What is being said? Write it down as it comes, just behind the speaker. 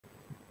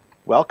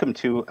Welcome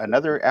to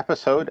another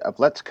episode of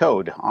Let's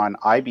Code on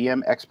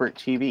IBM Expert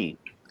TV.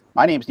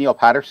 My name is Neil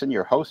Patterson,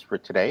 your host for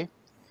today,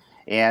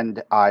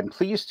 and I'm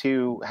pleased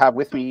to have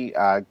with me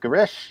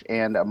Girish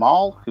and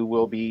Amol, who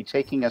will be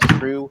taking us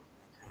through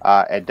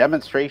a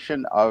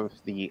demonstration of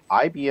the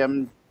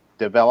IBM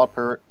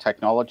Developer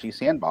Technology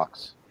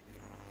Sandbox.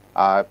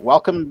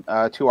 Welcome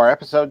to our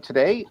episode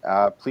today.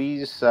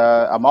 Please,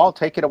 Amol,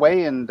 take it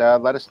away and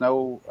let us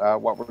know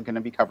what we're going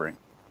to be covering.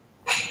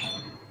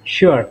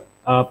 Sure.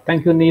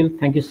 Thank you, Neil.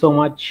 Thank you so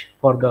much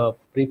for the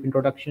brief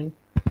introduction.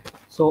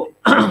 So,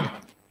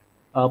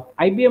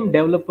 IBM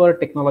Developer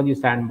Technology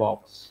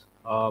Sandbox.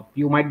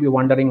 You might be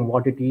wondering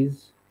what it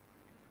is.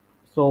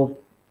 So,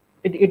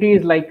 it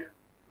is like,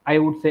 I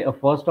would say, a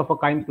first of a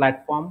kind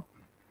platform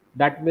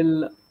that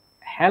will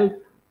help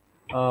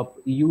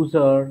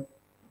user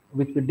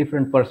with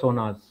different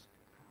personas.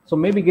 So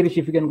maybe Girish,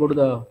 if you can go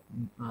to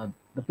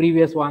the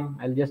previous one,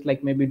 I'll just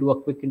like maybe do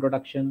a quick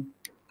introduction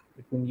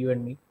between you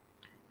and me.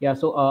 Yeah,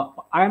 so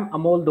I'm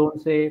Amol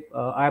Dhondse.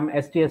 I'm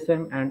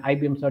STSM and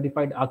IBM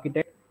certified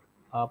architect.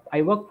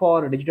 I work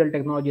for Digital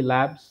Technology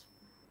Labs,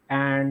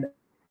 and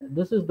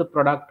this is the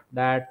product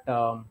that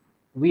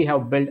we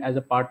have built as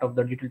a part of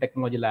the Digital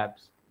Technology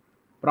Labs.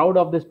 Proud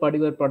of this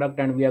particular product,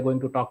 and we are going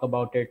to talk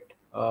about it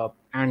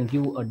and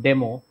give a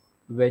demo,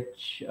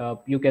 which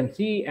you can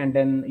see, and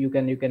then you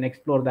can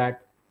explore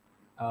that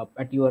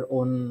at your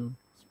own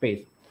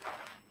space.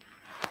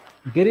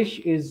 Girish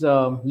is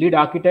lead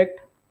architect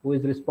who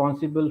is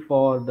responsible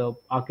for the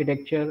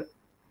architecture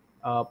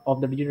of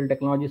the Digital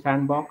Technology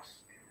Sandbox,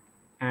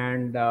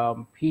 and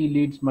he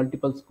leads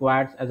multiple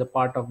squads as a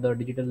part of the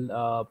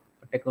Digital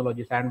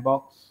Technology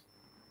Sandbox.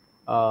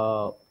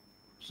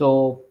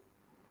 So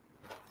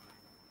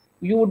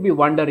you would be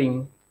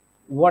wondering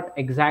what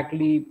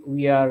exactly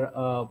we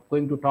are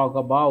going to talk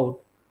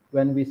about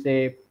when we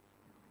say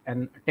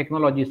an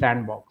technology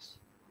sandbox.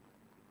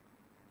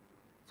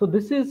 So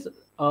this is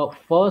a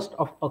first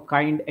of a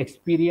kind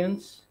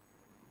experience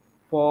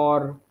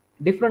for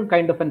different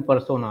kind of an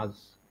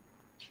personas.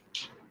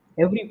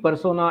 Every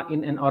persona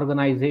in an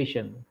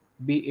organization,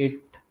 be it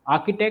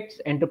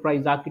architects,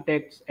 enterprise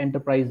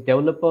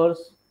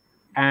developers,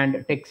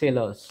 and tech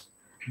sellers,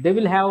 they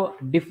will have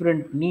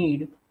different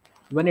need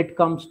when it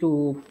comes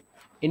to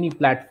any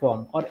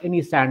platform or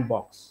any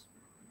sandbox.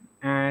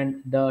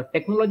 And the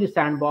technology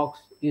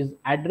sandbox is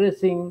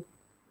addressing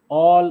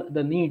all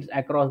the needs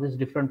across these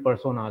different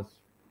personas.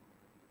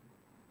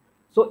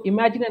 So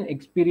imagine an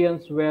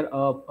experience where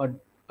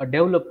a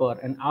developer,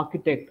 an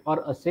architect,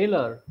 or a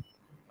seller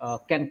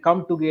can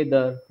come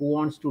together who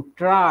wants to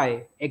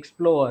try,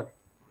 explore,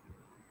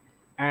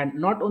 and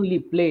not only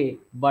play,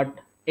 but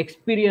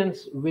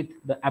experience with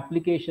the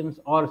applications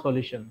or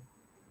solution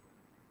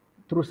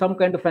through some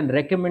kind of an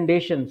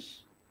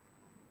recommendations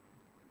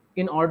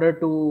in order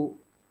to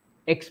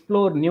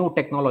explore new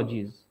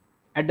technologies,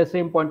 at the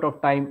same point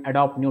of time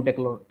adopt new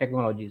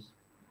technologies.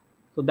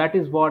 So that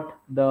is what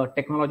the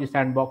technology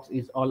sandbox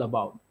is all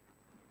about.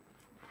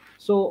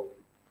 So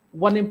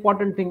one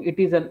important thing, it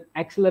is an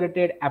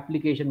accelerated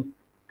application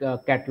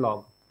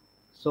catalog.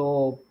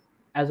 So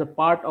as a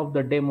part of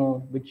the demo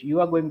which you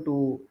are going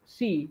to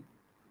see,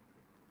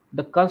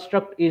 the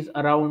construct is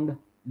around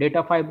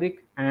data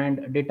fabric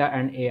and data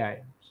and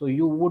AI. So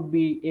you would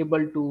be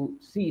able to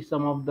see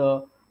some of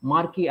the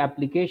marquee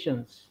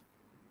applications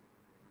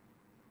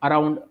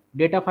around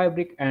data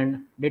fabric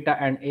and data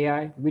and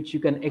AI, which you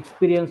can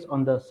experience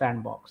on the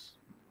sandbox.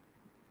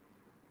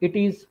 It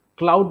is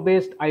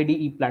cloud-based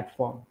IDE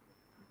platform,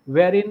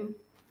 wherein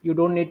you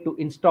don't need to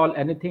install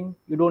anything,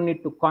 you don't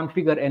need to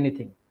configure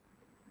anything.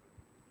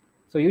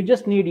 So you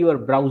just need your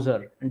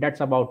browser, and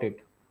that's about it.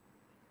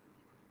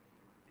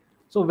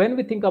 So when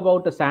we think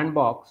about a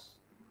sandbox,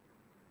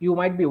 you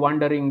might be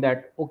wondering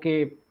that,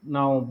 okay,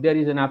 now there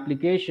is an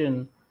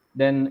application,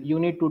 then you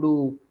need to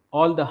do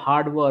all the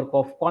hard work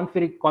of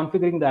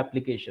configuring the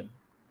application.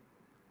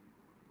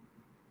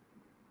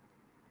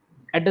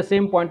 At the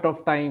same point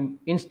of time,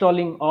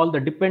 installing all the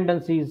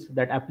dependencies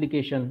that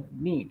application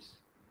needs.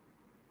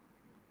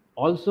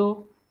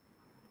 Also,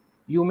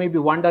 you may be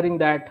wondering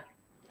that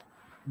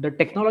the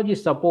technology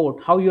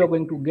support, how you are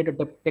going to get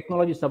a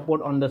technology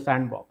support on the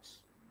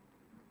sandbox.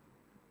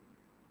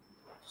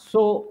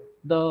 So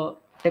the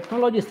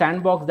technology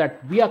sandbox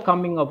that we are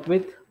coming up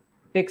with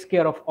takes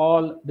care of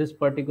all these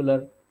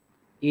particular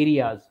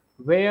areas,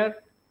 where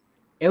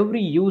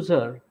every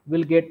user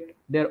will get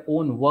their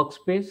own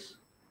workspace,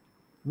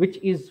 which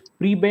is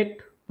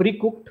pre-baked,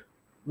 pre-cooked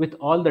with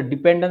all the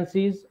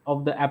dependencies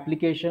of the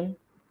application.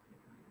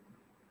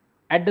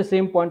 At the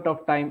same point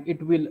of time,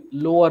 it will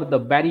lower the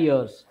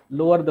barriers,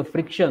 lower the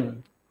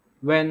friction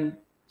when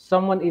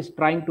someone is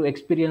trying to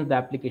experience the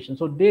application.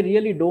 So they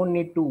really don't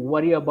need to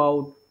worry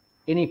about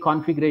any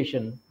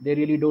configuration. They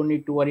really don't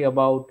need to worry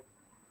about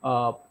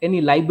any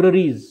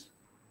libraries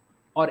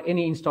or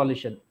any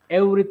installation.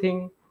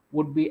 Everything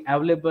would be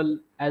available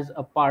as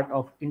a part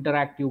of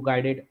interactive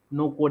guided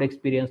no code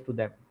experience to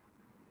them.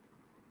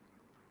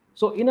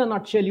 So in a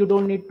nutshell, you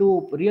don't need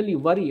to really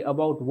worry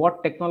about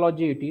what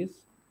technology it is.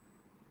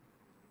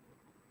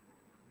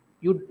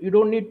 you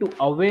don't need to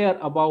aware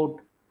about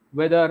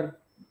whether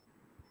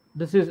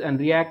this is an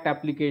React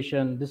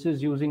application, this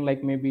is using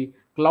like maybe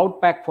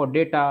Cloud Pak for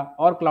data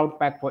or Cloud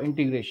Pak for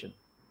integration.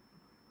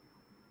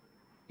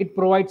 It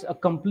provides a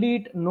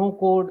complete no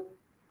code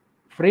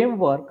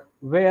framework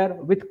where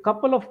with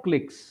couple of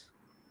clicks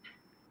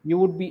you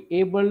would be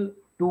able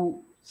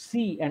to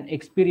see and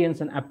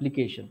experience an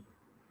application.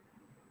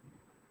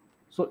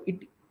 So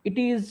it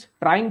is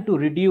trying to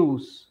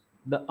reduce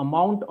the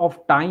amount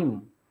of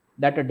time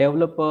that a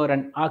developer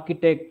and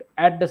architect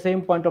at the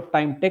same point of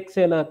time tech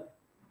seller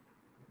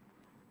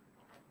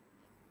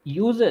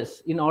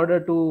uses in order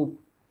to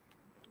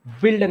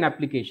build an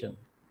application,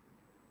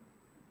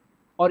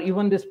 or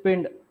even they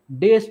spend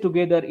days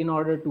together in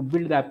order to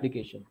build the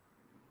application.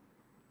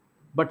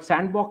 But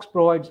Sandbox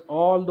provides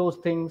all those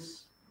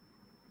things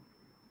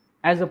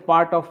as a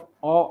part of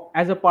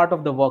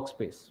the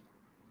workspace.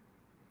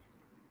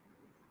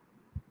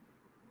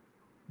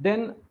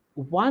 Then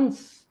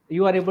once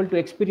you are able to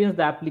experience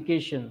the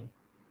application,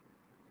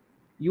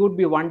 you would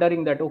be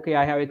wondering that, okay,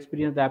 I have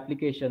experienced the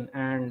application,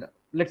 and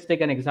let's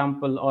take an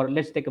example, or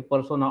let's take a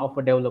persona of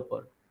a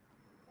developer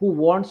who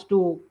wants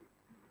to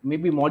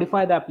maybe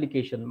modify the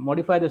application,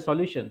 modify the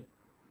solution,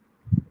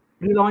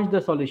 relaunch the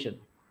solution.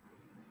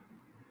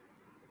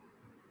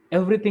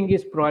 Everything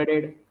is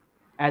provided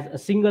as a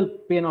single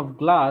pane of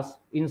glass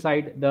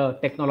inside the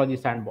technology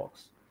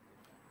sandbox.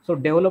 So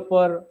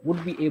developer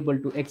would be able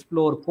to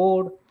explore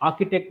code,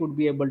 architect would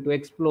be able to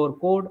explore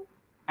code.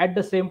 At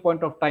the same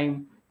point of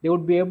time, they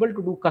would be able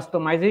to do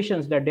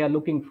customizations that they are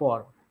looking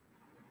for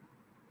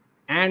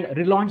and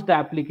relaunch the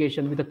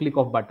application with a click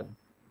of button.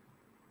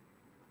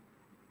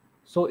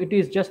 So it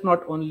is just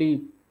not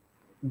only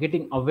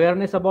getting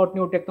awareness about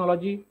new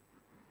technology,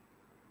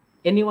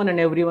 anyone and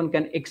everyone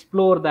can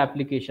explore the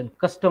application,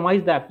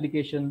 customize the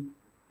application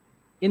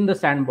in the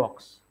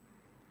sandbox.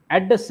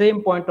 At the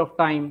same point of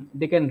time,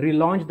 they can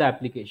relaunch the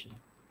application.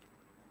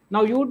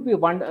 Now you would be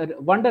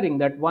wondering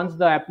that once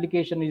the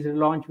application is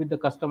relaunched with the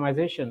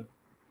customization,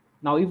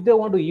 now if they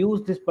want to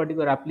use this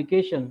particular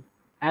application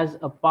as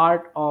a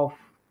part of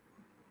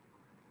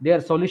their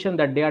solution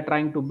that they are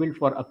trying to build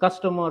for a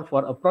customer,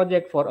 for a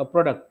project, for a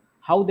product,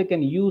 how they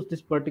can use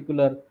this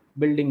particular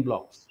building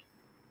blocks.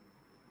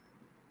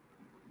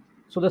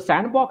 So the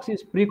sandbox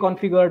is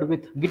pre-configured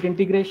with Git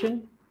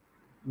integration,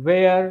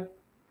 where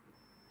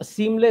a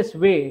seamless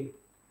way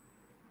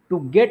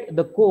to get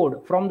the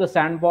code from the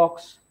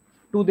sandbox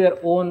to their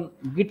own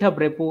GitHub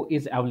repo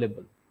is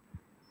available.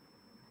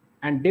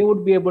 And they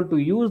would be able to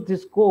use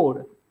this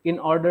code in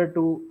order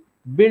to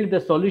build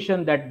the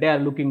solution that they are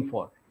looking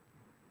for.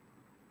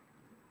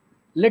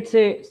 Let's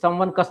say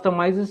someone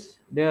customizes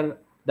the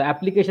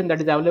application that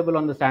is available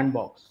on the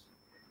sandbox.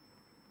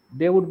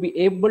 They would be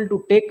able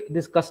to take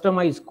this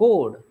customized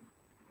code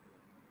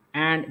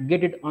and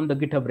get it on the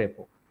GitHub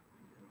repo.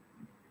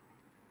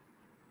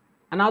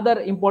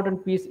 Another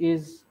important piece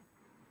is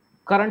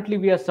currently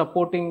we are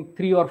supporting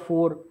 3 or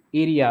 4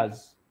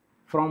 areas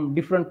from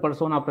different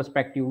persona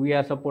perspective. We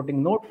are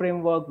supporting Node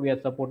framework, we are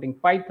supporting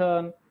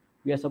Python,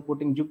 we are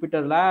supporting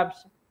Jupyter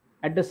Labs.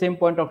 At the same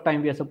point of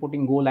time, we are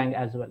supporting Golang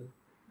as well.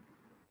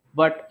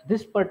 But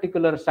this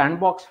particular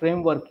sandbox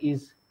framework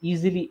is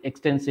easily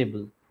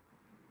extensible,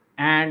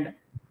 and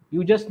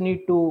you just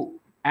need to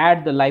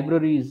add the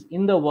libraries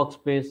in the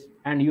workspace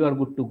and you are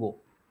good to go.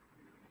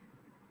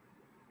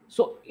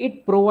 So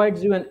it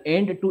provides you an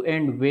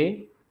end-to-end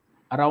way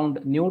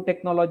around new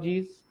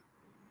technologies.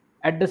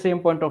 At the same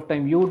point of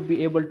time, you would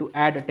be able to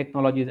add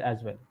technologies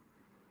as well.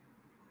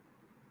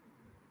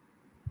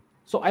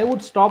 So I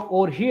would stop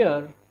over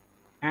here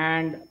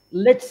and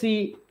let's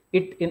see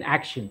it in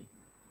action.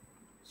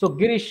 So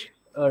Girish,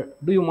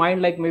 do you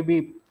mind like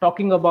maybe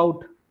talking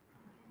about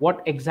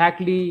what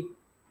exactly,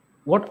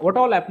 what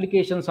all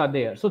applications are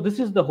there? So this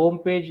is the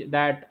homepage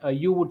that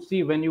you would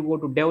see when you go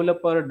to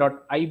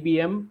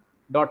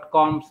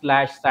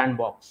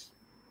developer.ibm.com/sandbox.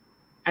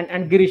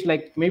 And Girish,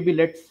 like maybe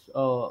let's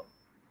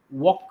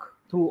walk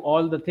through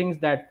all the things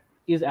that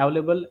is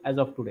available as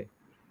of today.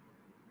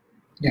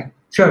 Yeah,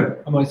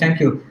 sure, Amol, thank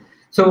you.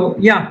 So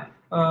yeah,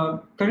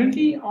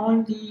 currently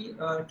on the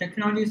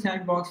Technology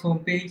Sandbox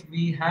homepage,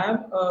 we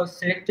have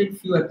selected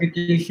few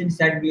applications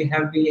that we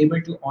have been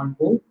able to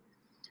onboard.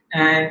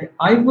 And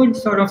I would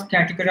sort of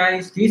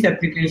categorize these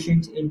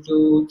applications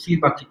into 3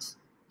 buckets,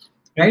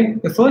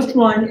 right? The first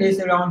one is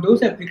around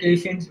those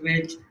applications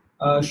which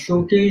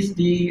showcase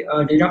the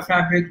data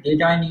fabric,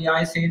 data and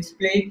AI sales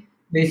play,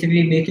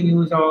 basically making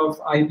use of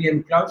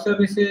IBM cloud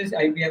services,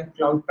 IBM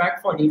Cloud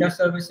Pak for data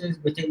services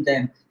within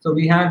them. So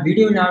we have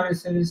video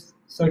analysis,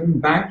 certain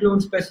bank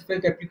loan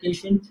specific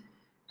applications,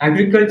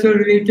 agriculture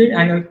related,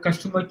 and a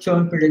customer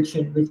churn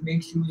prediction, which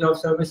makes use of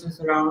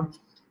services around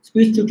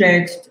speech to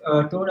text,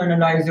 tone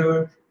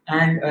analyzer,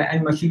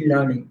 and machine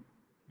learning,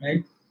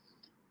 right?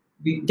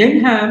 We then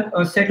have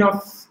a set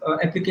of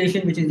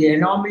application which is the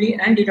anomaly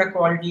and data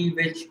quality,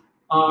 which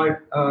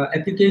are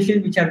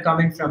applications which are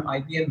coming from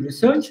IBM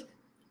research.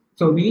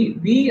 So we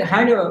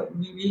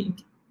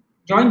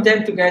joined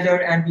them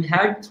together and we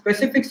had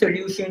specific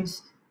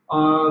solutions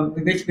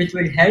which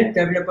will help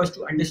developers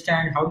to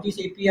understand how these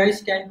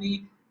APIs can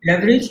be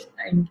leveraged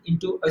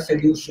into a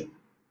solution.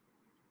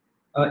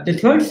 The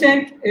third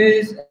set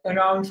is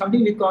around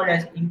something we call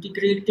as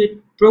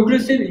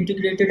progressive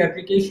integrated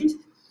applications,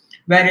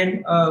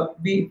 wherein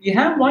we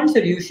have one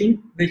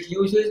solution which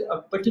uses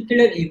a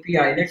particular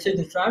API. Let's say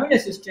the travel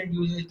assistant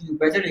uses the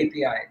weather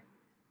API,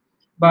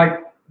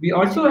 but we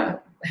also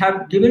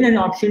have given an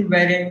option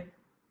wherein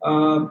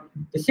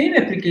the same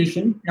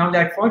application, now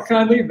that for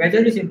travel,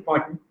 weather is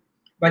important,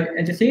 but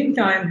at the same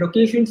time,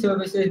 location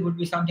services would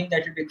be something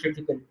that will be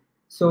critical.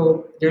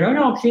 So there are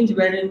options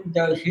wherein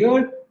the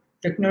here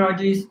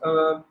technologies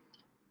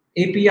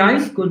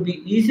APIs could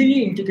be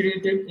easily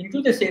integrated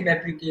into the same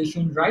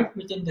application right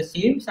within the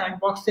same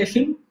sandbox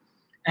session,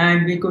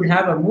 and we could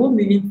have a more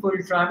meaningful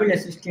travel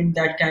assistant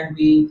that can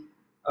be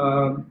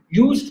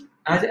used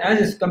as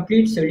a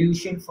complete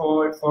solution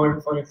for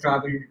a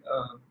travel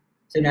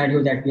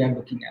scenario that we are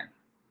looking at.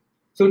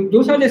 So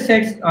those are the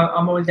sets,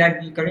 Amol,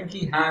 that we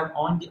currently have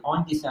on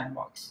the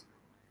sandbox.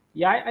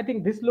 Yeah, I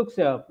think this looks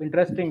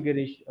interesting,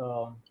 Girish.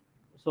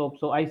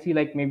 So I see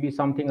like maybe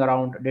something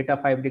around data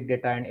fabric,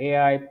 data and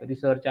AI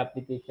research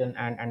application,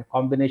 and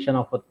combination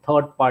of a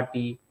third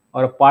party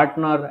or a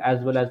partner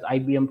as well as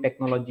IBM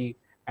technology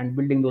and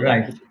building those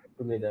Right. applications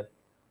together.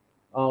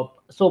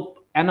 So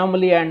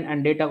anomaly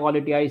and data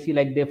quality, I see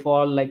like they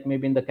fall like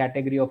maybe in the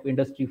category of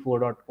industry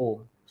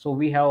 4.0. So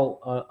we have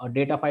a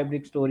data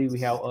fabric story, we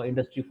have a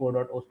industry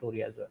 4.0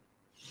 story as well.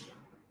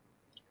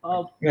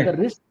 The Right.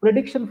 risk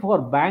prediction for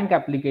bank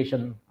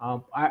application,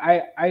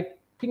 I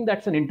think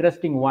that's an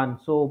interesting one.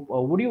 So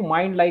would you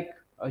mind like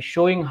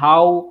showing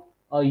how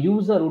a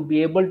user would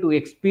be able to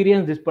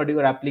experience this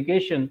particular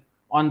application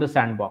on the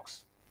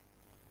sandbox?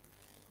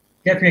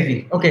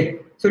 Definitely. Okay.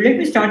 So let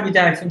me start with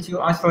that since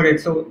you asked for it.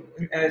 So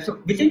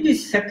within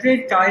these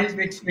separate tiles,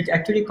 which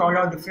actually call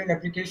out different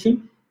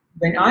application,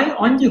 when I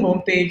on the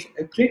home page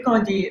click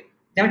on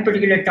that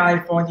particular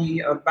tile for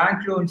the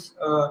bank loans,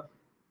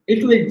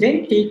 it will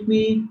then take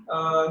me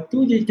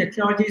to the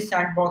technology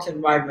sandbox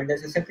environment.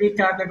 There's a separate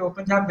tab that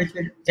opens up, which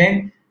will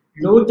then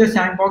load the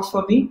sandbox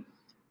for me.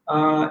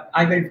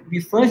 I will be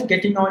first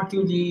getting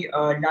onto the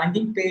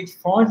landing page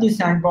for the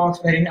sandbox,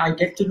 wherein I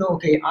get to know,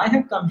 okay, I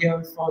have come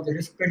here for the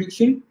risk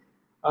prediction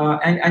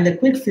and the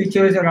quick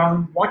features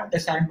around what the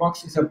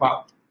sandbox is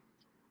about.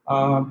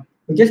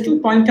 Just to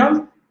point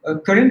out,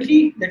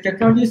 currently the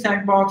technology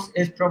sandbox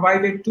is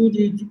provided to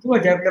a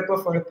developer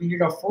for a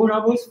period of 4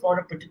 hours for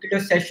a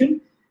particular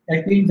session.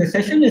 That means the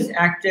session is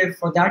active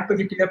for that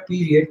particular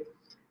period,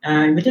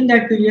 and within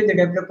that period, the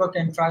developer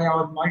can try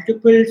out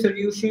multiple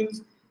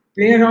solutions,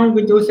 play around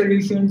with those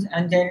solutions,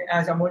 and then,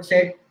 as Amol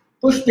said,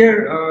 push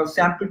their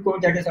sample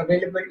code that is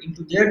available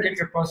into their Git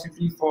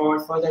repository for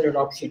further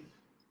adoption.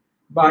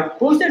 But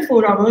post that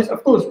 4 hours,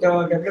 of course,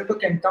 the developer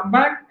can come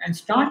back and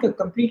start a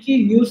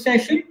completely new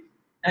session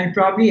and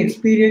probably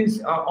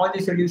experience all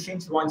the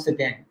solutions once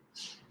again.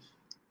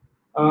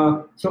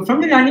 So from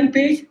the landing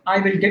page, I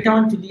will get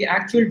on to the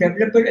actual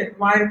developer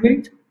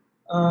environment.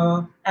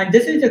 And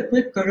this is a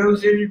quick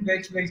carousel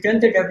which will tell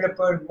the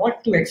developer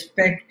what to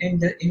expect in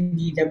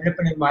the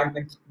developer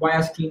environment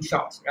via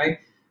screenshots, right?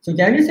 So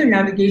there is a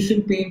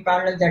navigation pane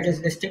panel that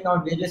is listing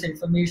out various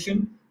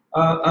information,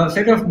 a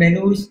set of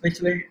menus which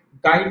will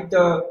guide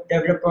the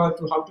developer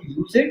to how to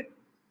use it.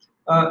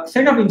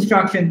 Set of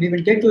instructions, we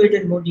will get to it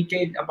in more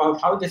detail about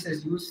how this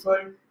is useful.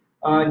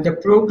 The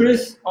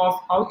progress of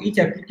how each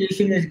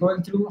application is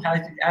going through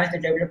as the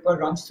developer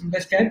runs through the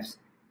steps.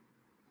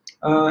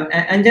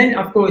 And then,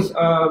 of course,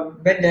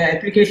 when the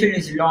application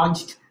is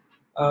launched,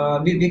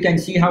 we can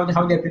see how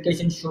the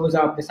application shows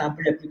up, the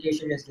sample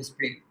application is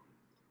displayed.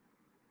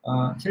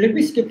 So let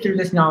me skip through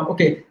this now.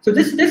 Okay, so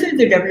this is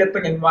the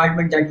developer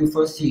environment that you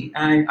first see.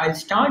 And I'll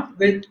start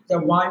with the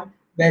one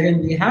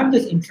wherein we have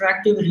this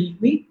interactive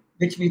README,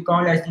 which we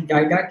call as the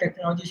DIDAC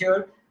technology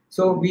here.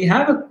 So we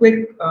have a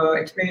quick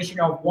explanation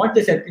of what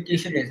this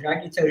application is,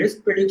 right? It's a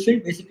risk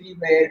prediction, basically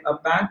where a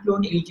bank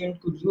loan agent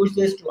could use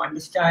this to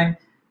understand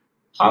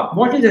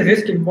what is the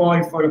risk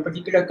involved for a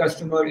particular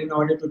customer in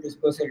order to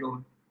disburse a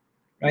loan,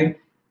 right?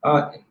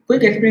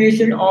 Quick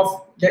explanation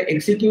of the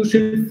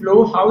execution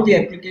flow, how the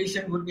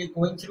application would be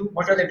going through,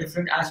 what are the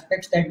different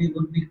aspects that we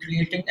would be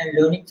creating and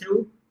learning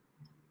through.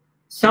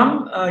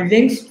 Some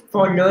links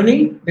for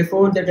learning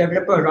before the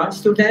developer runs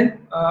to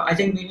them. I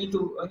think we need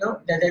to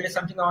know that there is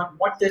something on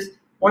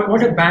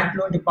what a bank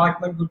loan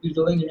department would be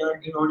doing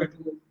in order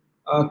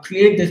to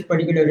create this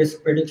particular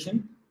risk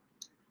prediction.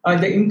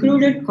 The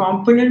included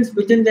components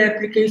within the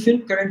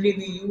application, currently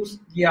we use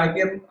the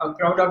IBM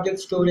Cloud Object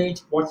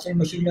Storage, Watson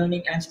Machine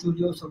Learning, and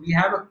Studio. So we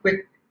have a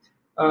quick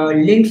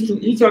links to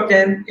each of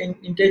them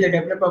in case the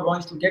developer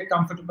wants to get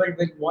comfortable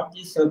with what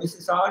these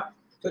services are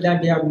so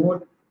that they are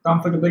more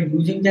comfortable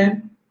using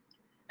them.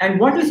 And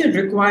what is it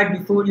required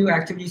before you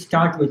actually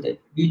start with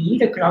it? We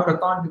need a cloud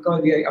account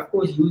because we are, of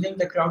course, using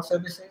the cloud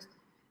services.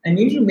 And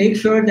we need to make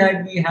sure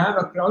that we have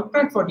a Cloud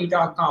Pack for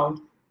Data account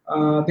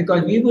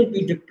because we will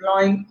be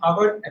deploying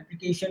our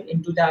application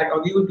into that,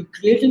 or we will be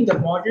creating the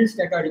models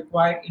that are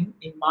required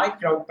in my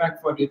Cloud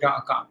Pack for Data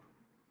account.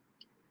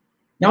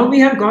 Now we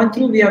have gone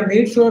through, we have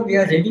made sure we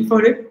are ready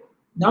for it.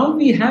 Now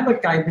we have a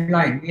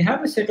timeline, we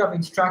have a set of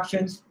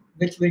instructions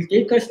which will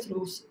take us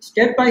through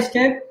step by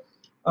step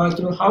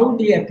through how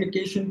the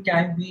application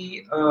can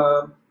be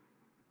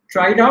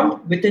tried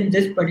out within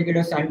this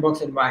particular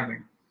sandbox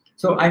environment.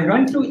 So I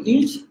run through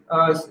each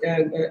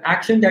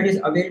action that is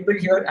available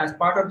here as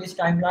part of this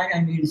timeline,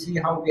 and we'll see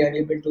how we are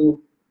able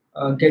to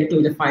get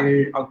to the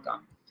final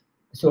outcome.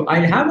 So I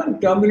have a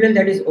terminal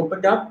that is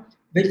opened up.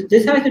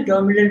 This has a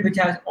terminal which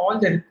has all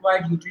the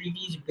required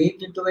utilities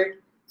baked into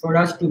it for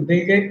us to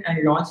build it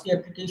and launch the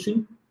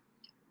application.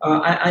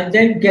 I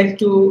then get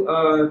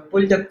to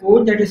pull the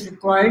code that is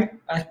required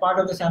as part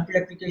of the sample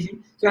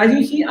application. So as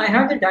you see, I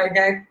have the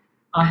diagram.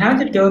 I have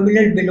the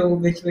terminal below,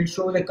 which will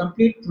show the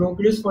complete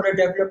progress for a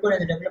developer,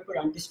 and the developer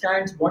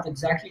understands what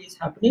exactly is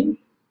happening.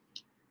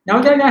 Now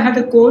that I have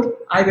the code,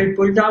 I will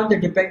pull down the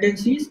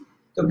dependencies.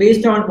 So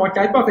based on what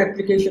type of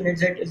application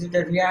is it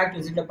a React,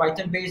 is it a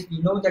Python based, we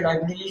know the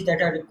libraries that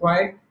are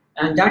required,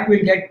 and that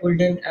will get pulled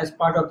in as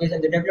part of this,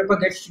 and the developer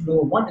gets to know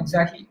what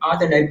exactly are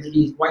the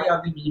libraries, why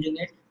are we needing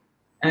it,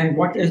 and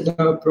what is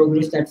the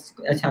progress that's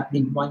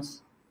happening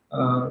once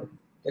the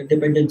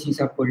dependencies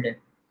are pulled in.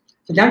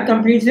 So that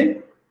completes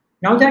it.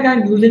 Now that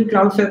I'm using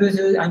cloud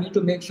services, I need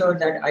to make sure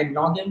that I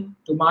log in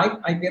to my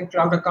IBM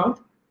Cloud account.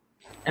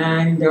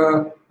 And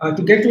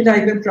to get to the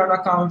IBM Cloud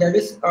account, there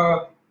is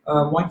a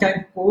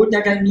one-time code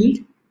that I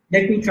need.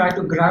 Let me try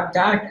to grab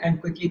that and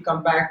quickly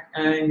come back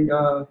and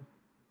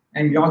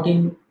log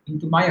in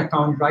into my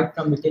account right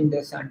from within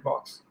the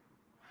sandbox.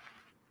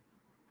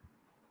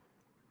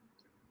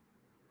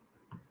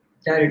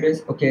 There it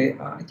is. Okay,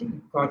 I think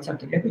it got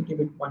something. Let me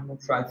give it one more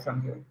try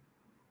from here.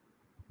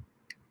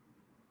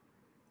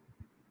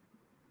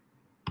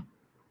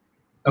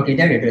 Okay,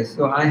 there it is.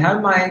 So I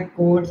have my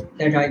code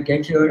that I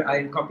get here.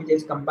 I'll copy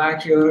this, come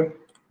back here,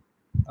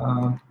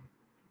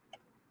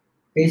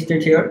 paste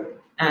it here.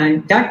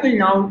 And that will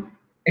now,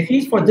 at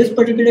least for this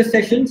particular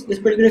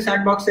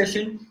sandbox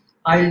session,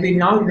 I will be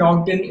now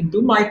logged in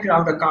into my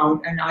cloud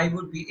account, and I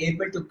would be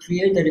able to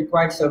create the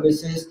required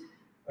services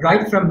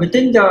right from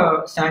within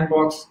the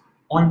sandbox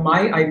on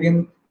my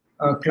IBM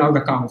cloud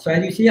account. So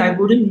as you see, I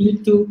wouldn't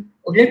need to,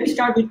 okay, let me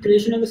start with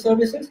creation of the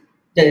services.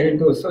 There it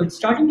goes. So it's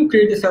starting to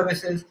create the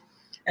services.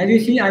 As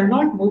you see, I'm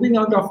not moving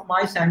out of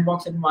my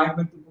sandbox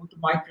environment to go to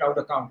my cloud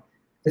account.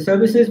 The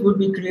services would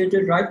be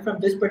created right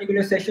from this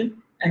particular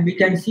session, and we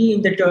can see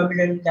in the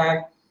terminal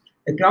that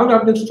the cloud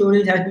object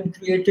storage has been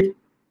created.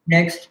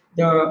 Next,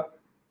 we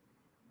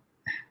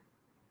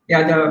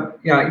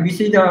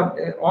see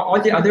the all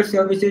the other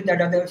services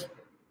that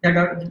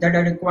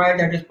are required,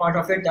 that is part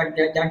of it,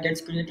 that gets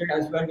created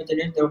as well within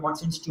it, the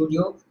Watson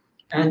Studio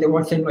and the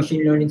Watson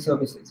machine learning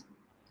services.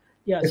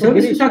 Yeah, the so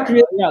services Girish, are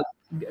created.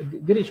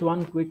 Girish,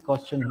 one quick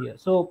question here.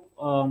 So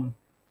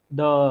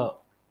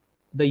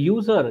the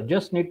user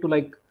just need to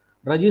like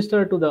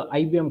register to the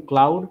IBM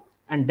cloud,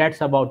 and that's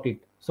about it.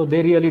 So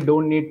they really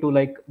don't need to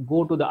like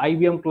go to the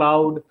IBM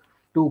cloud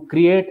to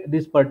create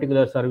these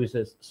particular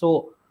services.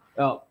 So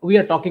we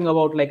are talking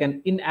about like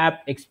an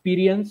in-app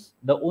experience.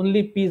 The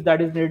only piece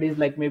that is needed is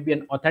like maybe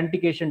an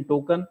authentication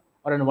token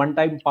or a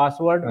one-time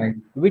password, Right,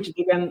 which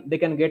they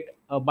can get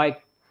by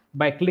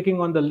clicking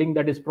on the link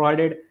that is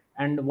provided.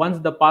 And once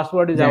the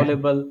password is yeah.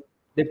 available,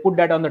 they put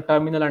that on the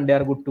terminal and they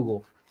are good to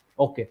go.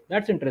 Okay,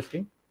 that's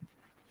interesting.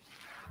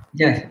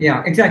 Yes,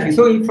 yeah, exactly.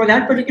 So for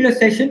that particular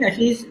session, at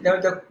least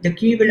the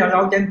key will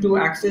allow them to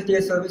access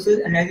their services.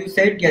 And as you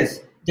said,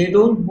 yes, they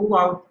don't move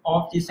out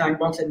of the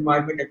sandbox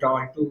environment at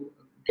all to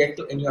get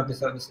to any of the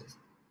services.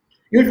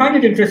 You'll find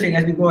it interesting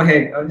as we go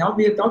ahead. Now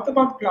we have talked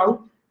about cloud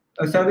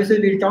services.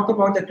 We'll talk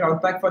about the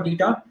cloud pack for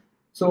data.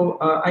 So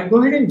I'll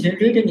go ahead and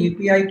generate an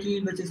API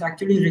key, which is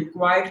actually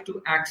required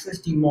to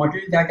access the model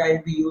that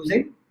I'll be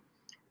using.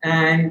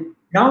 And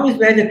now is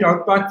where the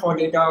cloud path for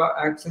data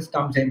access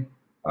comes in.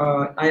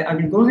 I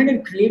will go ahead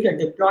and create a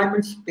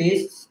deployment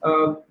space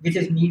which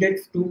is needed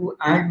to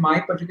add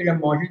my particular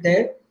model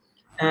there.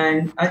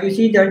 And as you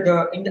see that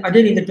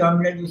again in the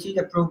terminal, you see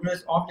the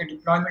progress of the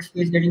deployment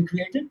space getting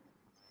created.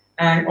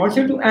 And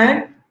also to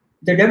add,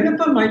 the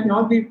developer might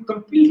not be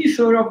completely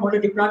sure of what a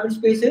deployment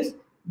space is,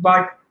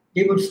 but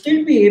they would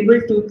still be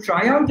able to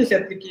try out this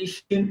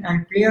application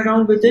and play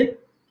around with it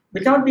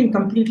without being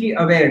completely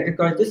aware,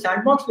 because the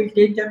sandbox will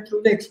take them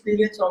through the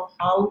experience of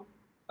how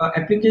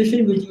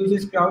application which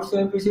uses cloud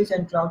services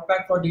and cloud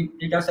pack for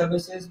data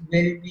services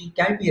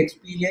can be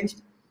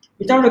experienced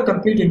without a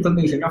complete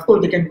information. Of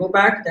course, they can go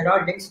back. There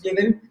are links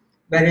given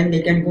wherein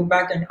they can go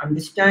back and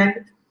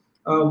understand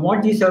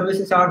what these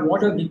services are,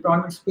 what are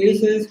deployment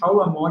spaces,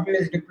 how a model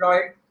is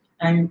deployed,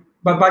 and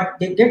but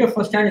they get a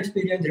first-hand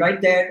experience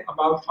right there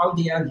about how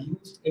they are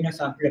used in a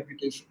sample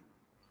application.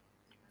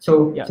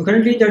 So, Yeah. so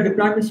currently the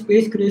deployment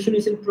space creation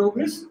is in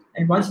progress,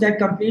 and once that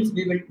completes,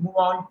 we will move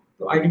on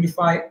to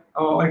identify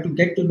or to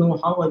get to know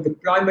how a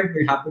deployment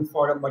will happen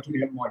for a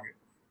particular model.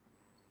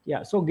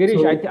 Yeah, so Girish,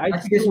 So I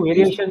see two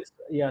variations.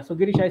 Yeah, so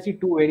Girish, I see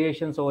two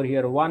variations over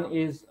here. One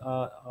is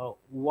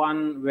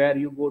one where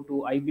you go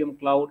to IBM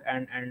Cloud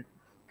and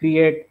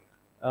create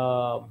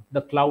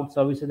the cloud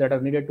services that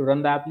are needed to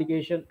run the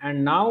application,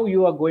 and now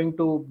you are going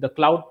to the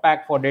cloud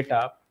pack for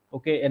data,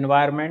 okay,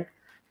 environment,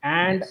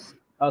 and Yes.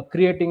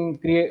 create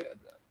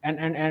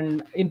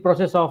and in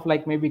process of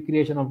like maybe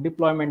creation of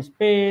deployment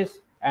space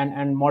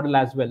and model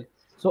as well.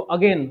 So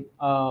again,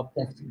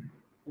 Yes.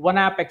 one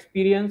app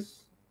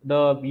experience,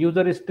 the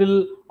user is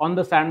still on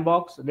the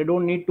sandbox. They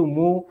don't need to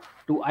move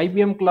to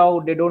IBM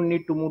cloud, they don't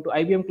need to move to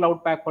IBM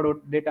cloud pack for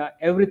data.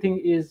 Everything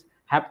is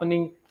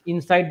happening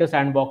inside the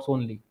sandbox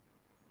only.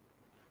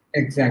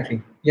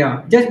 Exactly.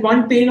 Yeah. Just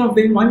one pane of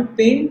one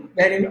pane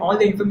wherein all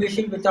the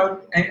information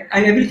without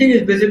and everything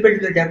is visible to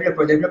the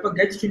developer. The developer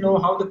gets to know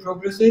how the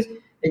progress is.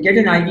 They get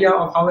an idea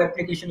of how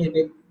application is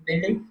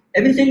building.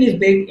 Everything is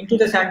baked into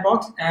the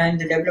sandbox, and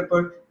the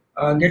developer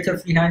gets a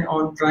free hand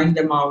on trying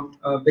them out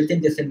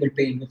within the single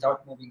pane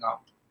without moving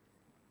out.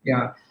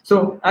 Yeah.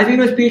 So as we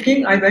were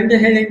speaking, I went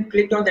ahead and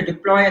clicked on the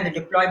deploy and the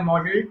deploy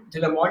model. So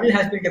the model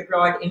has been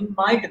deployed in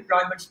my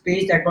deployment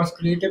space that was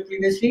created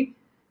previously.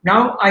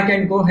 Now I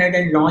can go ahead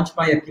and launch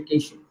my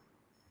application.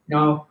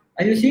 Now,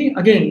 as you see,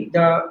 again,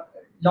 the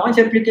launch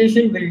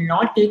application will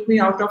not take me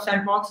out of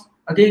sandbox.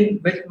 Again,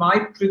 with my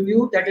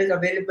preview that is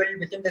available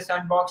within the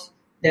sandbox,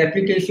 the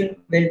application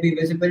will be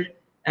visible,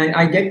 and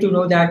I get to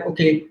know that,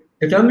 okay,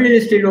 the terminal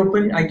is still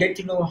open. I get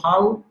to know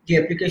how the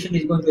application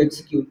is going to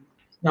execute.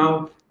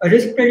 Now, a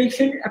risk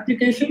prediction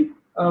application,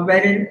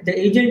 wherein the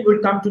agent will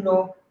come to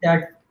know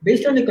that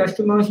based on the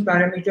customer's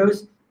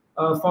parameters,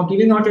 for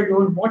giving out a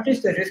loan, what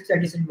is the risk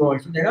that is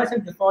involved? So there are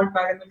some default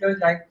parameters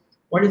like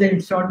what is the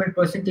installment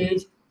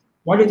percentage,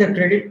 what is the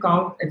credit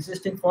count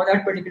existing for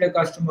that particular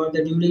customer,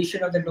 the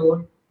duration of the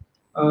loan,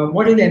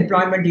 what is the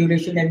employment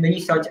duration, and many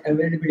such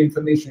available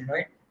information,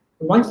 right?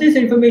 Once this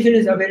information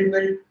is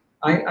available,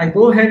 I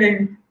go ahead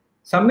and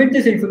submit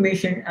this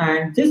information,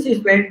 and this is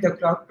when the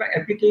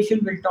application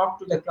will talk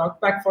to the cloud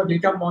pack for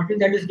data model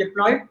that is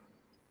deployed,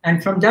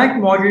 and from that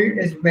model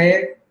is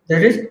where the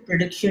risk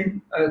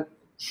prediction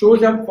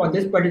shows up for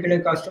this particular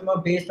customer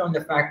based on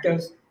the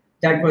factors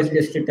that was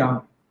listed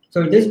down.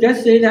 So this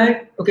does say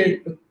that,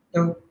 okay,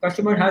 the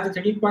customer has a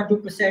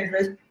 13.2%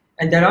 risk,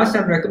 and there are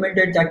some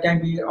recommended that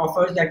can be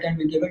offers that can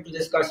be given to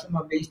this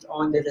customer based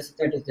on the risk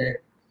that is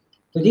there.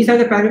 So these are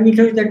the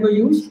parameters that were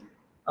used.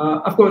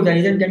 Of course, the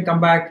agent can go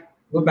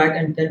back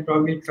and then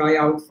probably try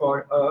out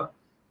for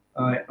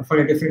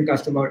a different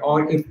customer,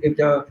 or if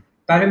the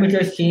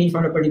parameters change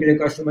for a particular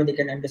customer, they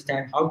can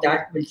understand how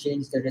that will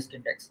change the risk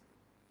index.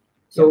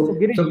 So,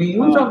 Girish, so we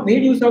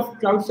made use of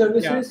cloud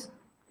services.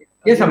 Yeah.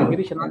 Yes, Amol.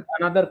 Girish,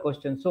 another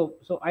question. So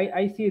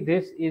I see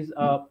this is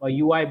a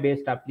UI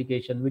based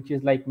application, which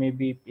is like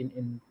maybe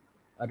in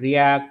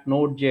React,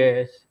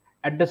 Node.js.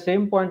 At the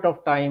same point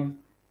of time,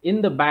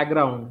 in the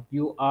background,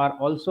 you are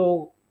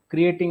also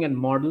creating a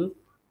model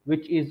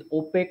which is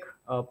opaque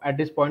at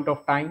this point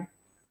of time.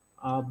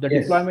 The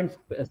Yes. deployment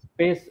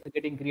space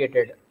getting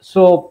created.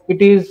 So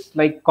it is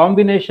like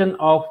combination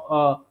of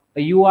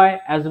a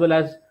UI as well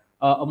as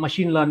a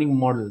machine learning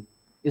model.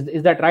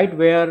 Is that right?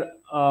 Where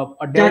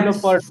a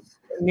developer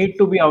need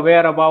to be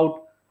aware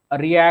about a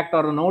React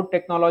or a Node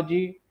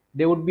technology,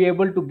 they would be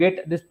able to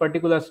get this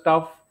particular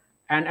stuff,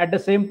 and at the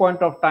same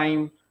point of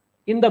time,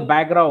 in the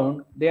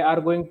background, they are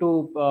going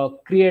to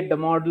create the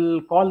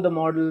model, call the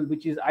model,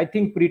 which is I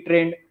think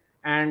pre-trained,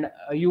 and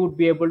you would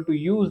be able to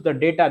use the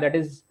data that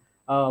is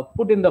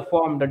put in the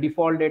form, the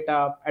default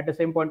data. At the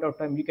same point of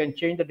time, you can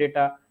change the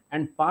data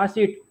and pass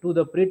it to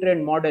the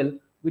pre-trained model,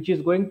 which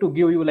is going to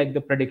give you like the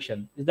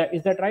prediction. Is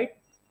that right?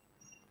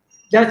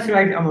 That's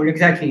right, Amol,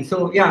 exactly.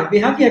 So yeah, we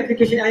have the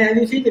application, and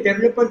you see the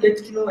developer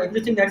gets to know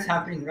everything that's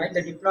happening, right?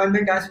 The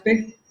deployment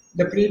aspect,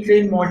 the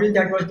pre-trained model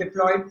that was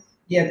deployed,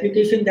 the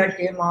application that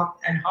came up,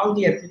 and how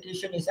the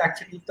application is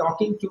actually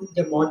talking to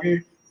the model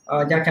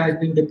that has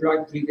been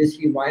deployed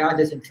previously via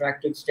this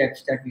interactive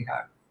steps that we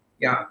have.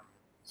 Yeah.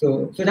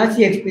 So that's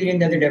the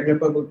experience that the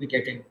developer would be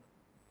getting.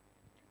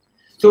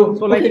 So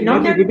like okay, now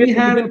that within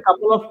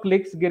couple of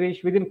clicks,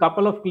 Girish, within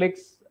couple of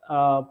clicks,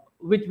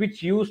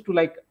 which used to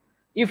like,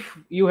 if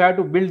you have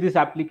to build this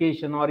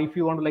application, or if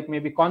you want to like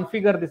maybe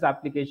configure this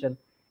application,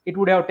 it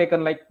would have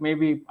taken like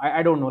maybe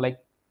I don't know, like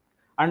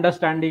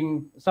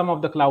understanding some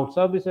of the cloud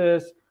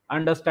services,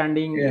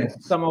 understanding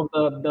yes. some of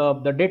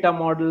the data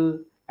model,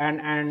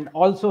 and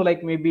also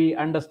like maybe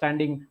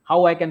understanding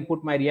how I can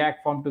put my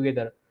React form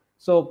together.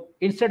 So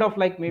instead of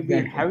like maybe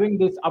Exactly. having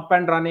this up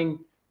and running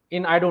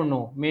in, I don't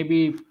know,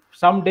 maybe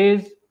some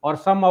days or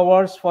some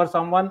hours for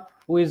someone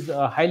who is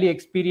highly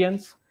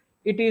experienced,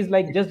 it is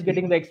like just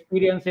getting the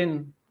experience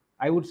in,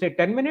 I would say,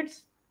 10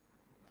 minutes.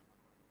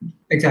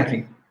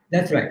 Exactly.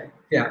 That's right.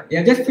 Yeah.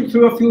 Yeah. Just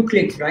through a few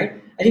clicks, right?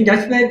 I think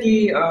that's where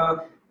the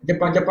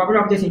power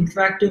of this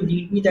interactive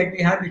README that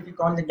we have, which we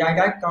call the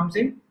DIDAC, comes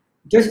in.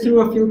 Just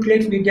through a few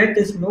clicks, we get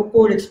this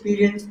no-code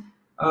experience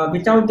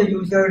without the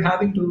user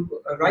having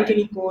to write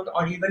any code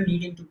or even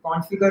needing to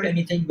configure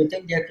anything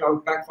within their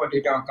Cloud Pack for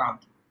data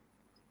account.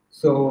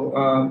 So,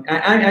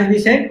 and as we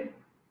said,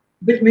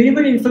 with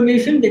minimal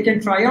information, they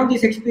can try out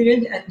this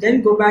experience and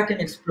then go back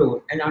and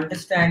explore and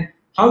understand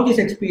how this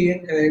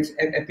experience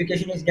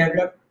application is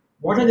developed,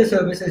 what are the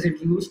services it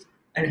used,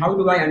 and how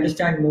do I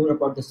understand more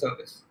about the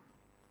service.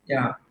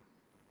 Yeah.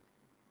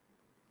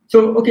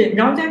 So, okay,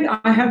 now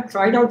that I have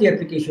tried out the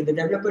application, the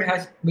developer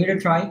has made a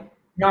try.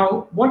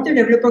 Now, what the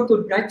developer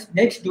could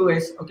next do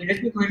is, okay,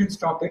 let me go ahead and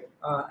stop it.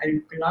 I'll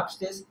collapse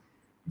this.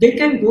 They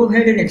can go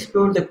ahead and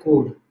explore the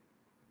code,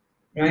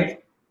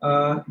 right?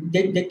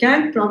 They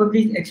can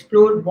probably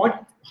explore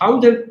how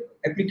the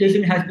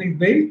application has been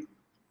built,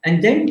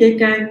 and then they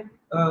can,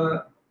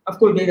 of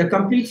course, the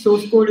complete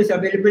source code is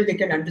available. They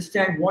can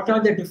understand what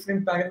are the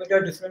different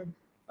parameter, different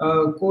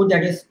code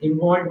that is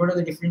involved, what are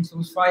the different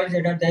source files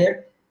that are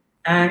there.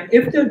 And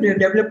if the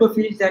developer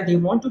feels that they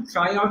want to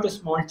try out a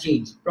small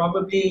change,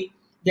 probably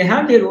they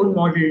have their own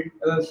model,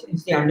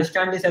 since they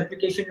understand this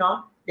application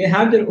now, they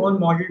have their own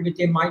model which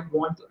they might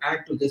want to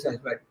add to this as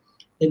well.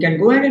 They can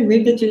go ahead and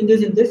make the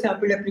changes in this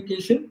sample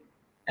application.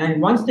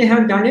 And once they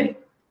have done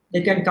it,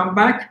 they can come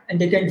back and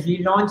they can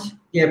relaunch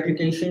the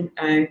application.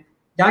 And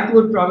that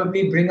would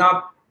probably bring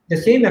up the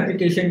same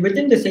application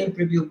within the same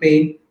preview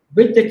pane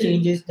with the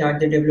changes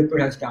that the developer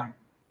has done.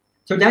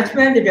 So that's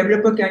where the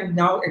developer can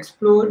now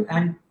explore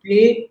and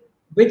play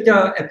with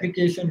the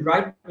application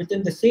right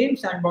within the same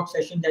sandbox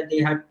session that they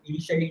had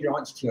initially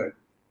launched here.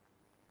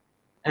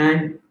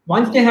 And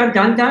once they have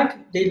done that,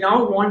 they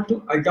now want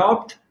to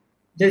adopt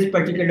this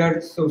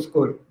particular source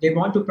code. They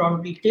want to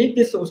probably take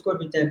this source code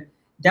with them.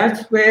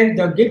 That's where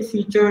the Git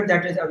feature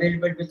that is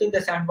available within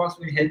the sandbox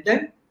will help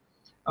them.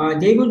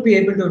 They will be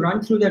able to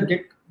run through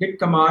the Git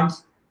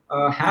commands,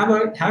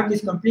 have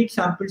this complete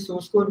sample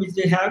source code which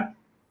they have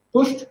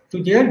pushed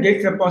to their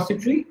Git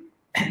repository,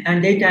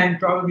 and they can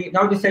probably,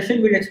 now the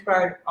session will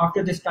expire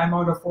after this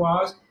timeout of 4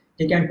 hours.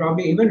 They can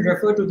probably even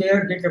refer to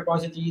their Git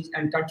repositories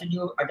and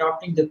continue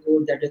adopting the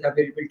code that is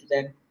available to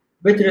them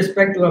with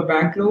respect to a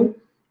bank loan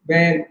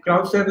where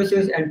cloud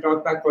services and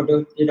cloud pack for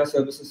the data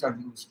services are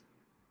used.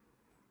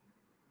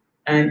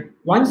 And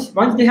once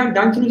they have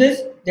done through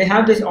this, they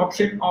have this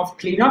option of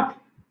cleanup,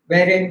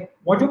 wherein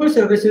whatever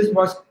services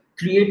was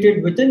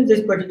created within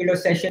this particular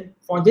session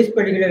for this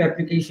particular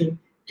application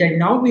can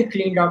now be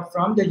cleaned up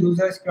from the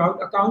user's cloud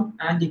account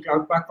and the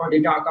cloud pack for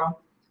data account,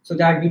 so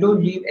that we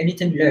don't leave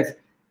anything left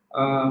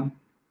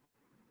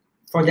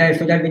for that,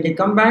 so that when they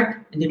come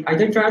back and they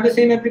either try the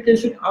same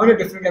application or a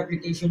different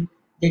application,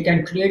 they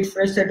can create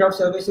fresh set of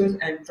services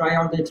and try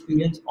out the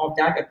experience of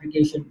that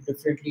application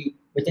differently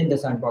within the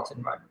sandbox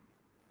environment.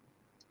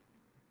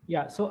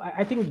 Yeah, so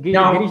I think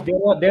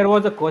Girish, there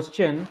was a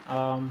question,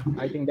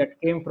 I think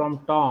that came from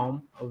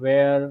Tom,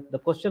 where the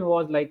question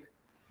was like,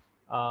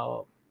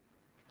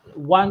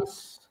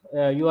 once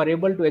you are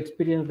able to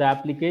experience the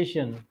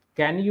application,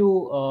 can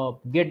you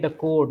get the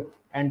code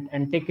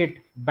and take it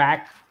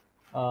back,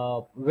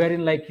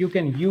 wherein like you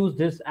can use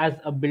this as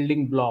a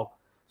building block?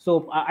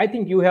 So I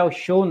think you have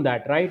shown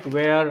that, right,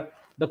 where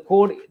the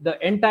code, the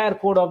entire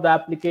code of the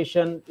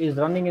application is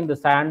running in the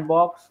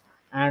sandbox,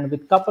 and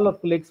with couple of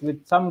clicks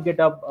with some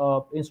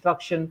GitHub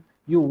instruction,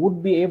 you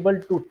would be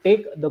able to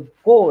take the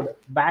code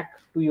back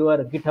to your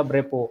GitHub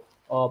repo,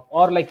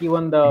 or like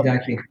even the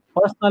Exactly.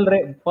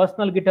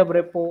 personal GitHub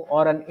repo,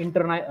 or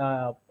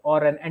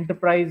an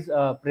enterprise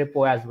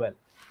repo as well.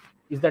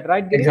 Is that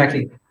right, Girish?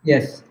 Exactly.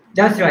 Yes,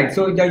 that's right.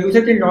 So the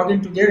user can log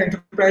into their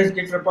enterprise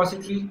Git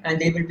repository, and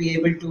they will be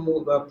able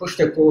to push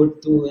the code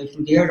to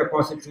their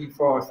repository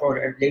for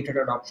a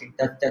later adoption.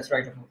 That's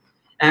right.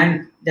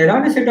 And there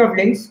are a set of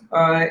links.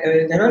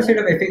 There are a set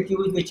of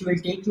FAQs which will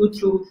take you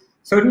through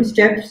certain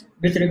steps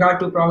with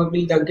regard to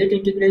probably the Git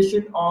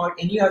integration or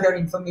any other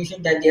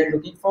information that they are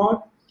looking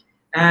for.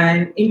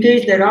 And in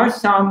case there are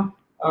some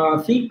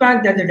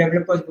feedback that the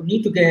developers would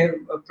need to give,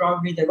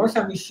 probably there was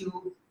some issue,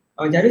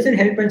 there is a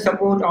help and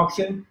support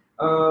option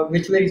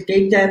which will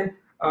take them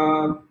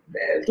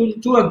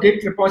to a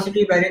Git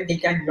repository wherein they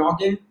can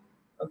log in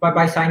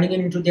by signing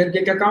in into their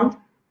Git account,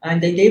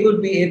 and they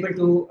would be able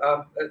to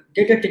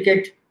get a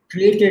ticket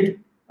created,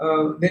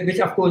 which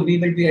of course we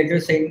will be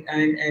addressing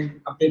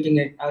and updating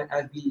it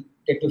as we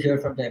get to hear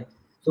from them.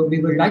 So we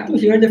would like to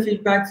hear the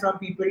feedback from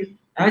people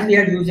as they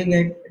are using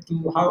it,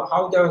 to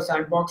how the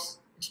sandbox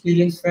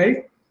experience felt,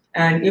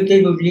 and if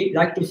they would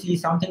like to see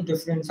something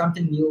different,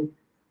 something new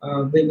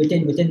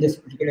within this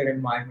particular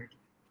environment.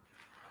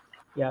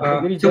 Yeah. So,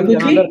 Girish, so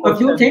quickly, a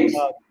few things.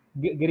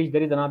 Girish,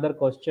 there is another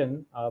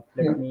question.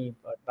 Let me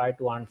try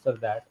to answer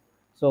that.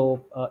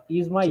 So,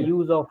 is my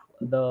use of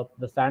the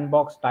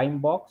sandbox time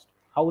boxed?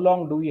 How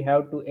long do we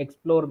have to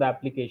explore the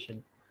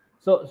application?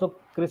 So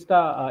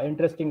Krista,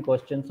 interesting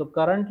question. So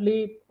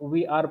currently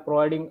we are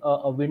providing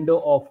a window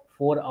of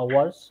 4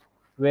 hours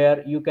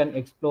where you can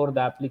explore the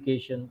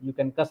application, you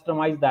can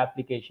customize the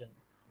application.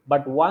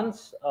 But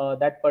once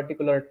that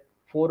particular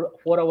 4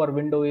 hour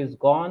window is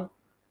gone,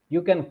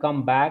 you can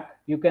come back,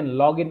 you can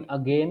log in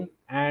again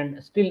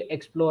and still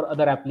explore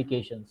other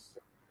applications.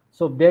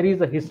 So there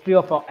is a history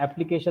of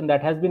application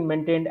that has been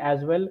maintained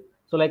as well.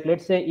 So like,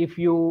 let's say if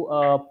you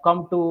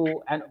come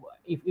to, and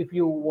if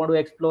you want to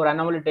explore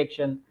anomaly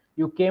detection,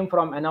 you came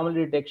from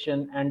anomaly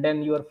detection and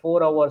then your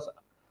 4 hours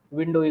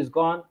window is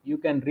gone, you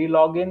can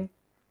re-log in,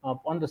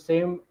 on the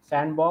same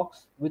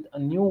sandbox with a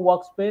new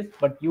workspace,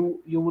 but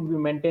you would be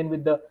maintained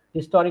with the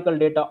historical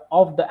data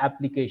of the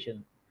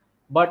application.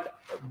 But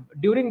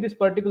during this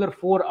particular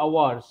 4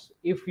 hours,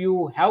 if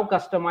you have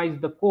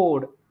customized the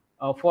code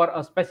for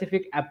a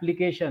specific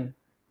application,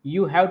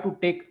 you have to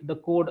take the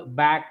code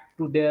back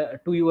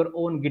to your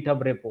own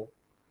GitHub repo,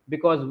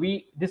 because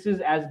this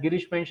is, as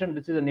Girish mentioned,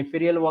 this is an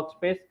ethereal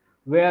workspace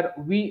where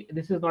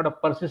this is not a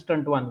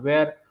persistent one,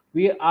 where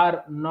we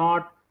are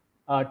not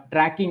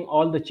tracking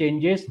all the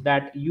changes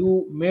that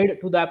you made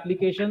to the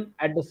application.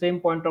 At the same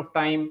point of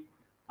time,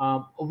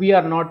 we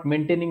are not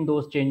maintaining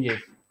those changes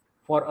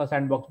for a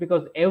sandbox,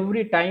 because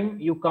every time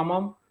you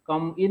come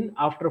in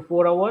after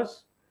 4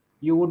 hours,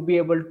 you would be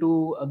able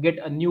to get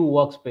a new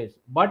workspace.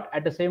 But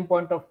at the same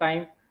point of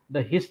time,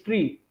 the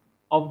history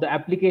of the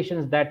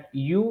applications that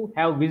you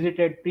have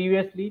visited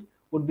previously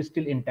would be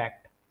still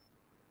intact.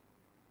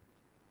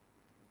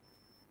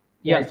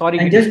 Yeah, Right. sorry.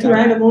 And just to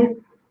add about,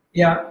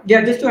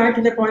 just to add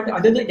to the point,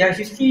 other than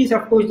history is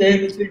of course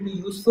there, which will be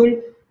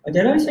useful.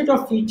 There are a set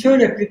of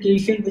featured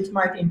application which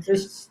might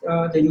interest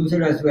the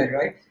user as well,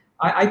 right?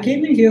 I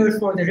came in here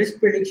for the risk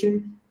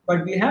prediction,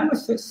 but we have a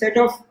set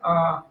of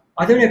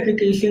other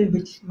application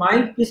which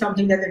might be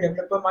something that the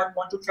developer might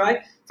want to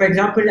try. For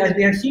example, as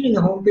we have seen in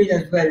the homepage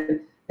as well,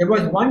 there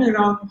was one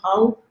around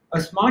how a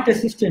smart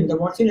assistant, the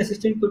Watson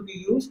assistant, could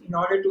be used in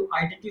order to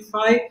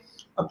identify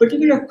a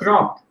particular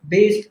crop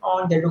based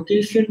on the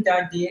location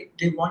that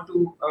they want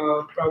to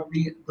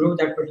probably grow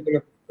that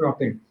particular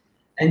crop in.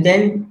 And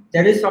then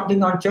there is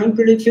something on churn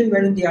prediction,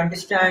 wherein they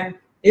understand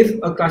if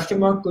a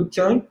customer could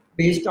churn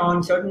based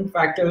on certain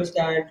factors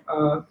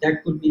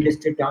that could be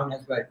listed down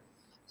as well.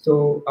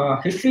 So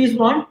history is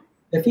one.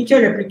 The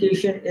featured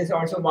application is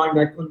also one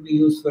that could be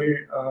useful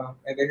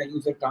when a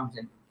user comes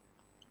in.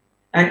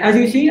 And as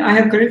you see, I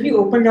have currently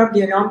opened up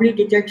the anomaly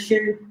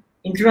detection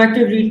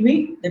interactive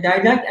README, the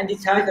dialect, and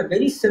this has a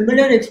very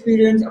similar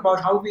experience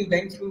about how we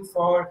went through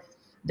for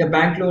the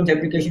bank loans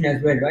application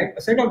as well, right?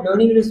 A set of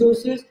learning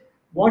resources,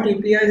 what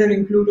APIs are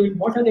included,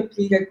 what are the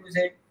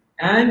prerequisites,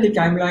 and the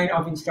timeline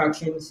of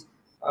instructions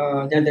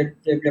that the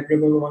developer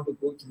will want to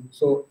go through.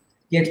 So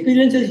the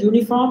experience is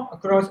uniform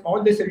across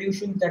all the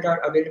solutions that are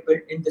available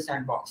in the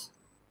sandbox.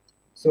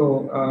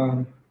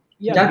 So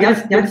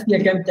that's the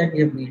attempt that we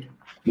have made.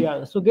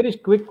 Yeah, so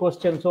Girish, quick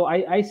question. So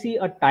I see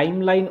a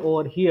timeline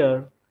over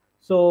here.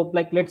 So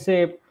like, let's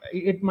say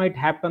it might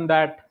happen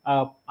that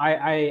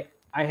I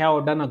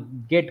have done a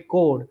get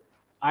code.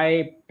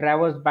 I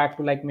traverse back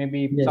to like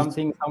maybe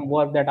some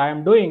work that I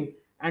am doing,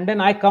 and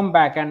then I come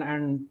back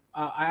and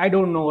I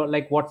don't know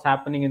like what's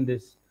happening in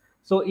this.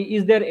 So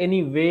is there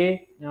any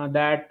way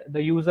that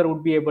the user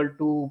would be able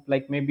to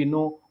like maybe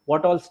know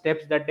what all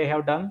steps that they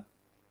have done?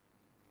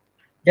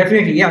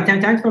 Definitely, yeah.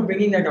 Thanks for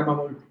bringing that up,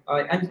 Amol.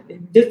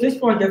 And this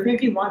was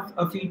definitely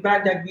a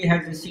feedback that we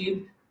have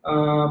received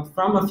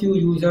from a few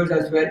users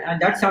as well,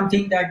 and that's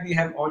something that we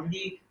have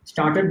already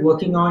started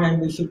working on,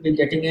 and we should be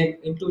getting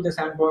it into the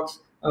sandbox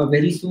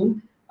very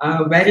soon.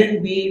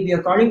 Wherein we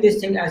are calling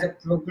this thing as a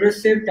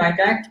progressive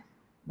didact,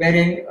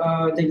 wherein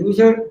the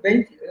user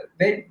when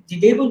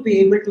they will be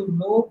able to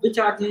know which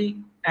are the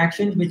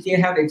actions which they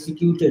have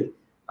executed,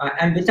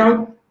 and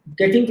without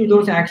getting to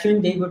those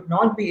actions, they would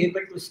not be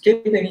able to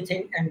skip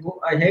anything and go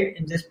ahead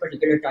in this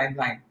particular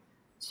timeline.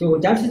 So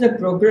that is a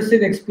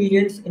progressive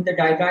experience in the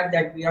diagram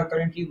that we are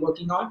currently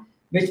working on,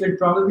 which will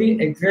probably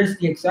address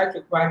the exact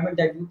requirement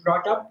that you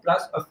brought up,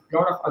 plus a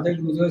lot of other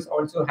users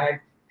also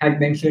had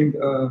mentioned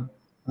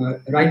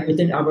right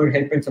within our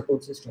help and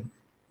support system.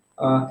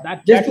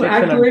 Just to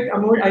add to it,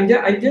 Amol,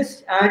 I'll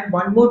just add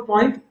one more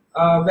point,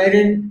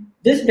 wherein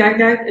this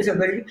diagram is a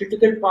very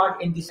critical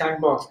part in the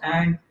sandbox.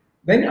 And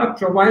when a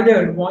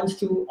provider wants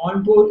to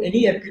onboard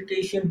any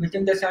application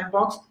within the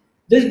sandbox,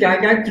 this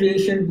diagram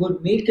creation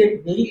would make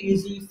it very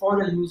easy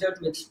for a user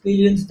to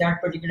experience that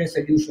particular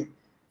solution.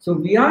 So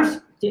we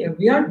are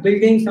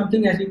building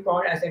something as we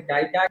call as a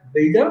diagram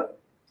builder,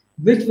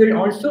 which will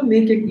also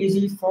make it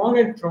easy for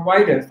a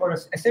provider, for an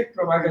asset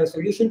provider, a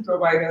solution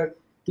provider,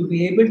 to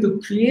be able to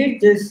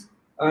create this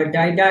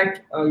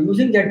didact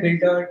using that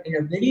builder in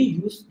a very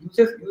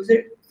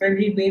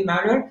user-friendly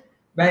manner,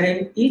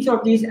 wherein each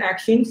of these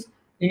actions,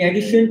 in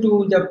addition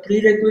to the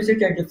prerequisite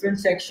and different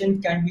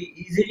sections, can be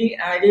easily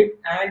added,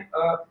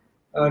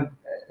 and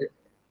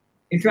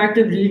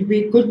interactive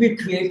README could be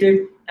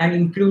created and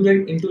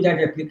included into that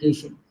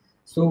application.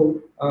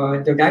 So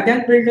the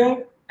didact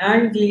builder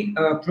and the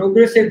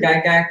progressive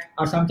didact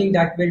are something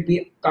that will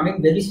be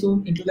coming very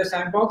soon into the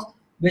sandbox,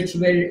 which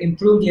will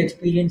improve the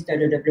experience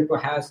that a developer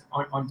has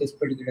on this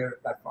particular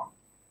platform.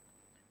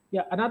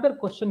 Yeah, another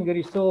question,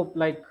 Giri. So,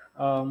 like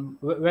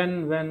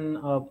when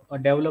a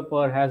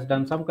developer has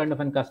done some kind of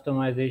an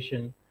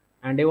customization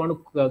and they want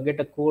to get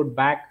a code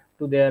back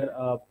to their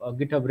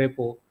GitHub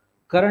repo,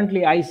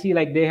 currently I see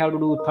like they have to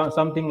do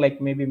something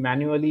like maybe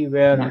manually,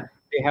 where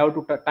they have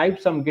to type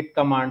some Git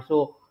command.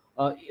 So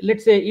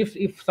let's say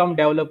if some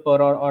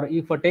developer or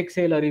if a tech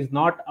seller is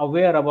not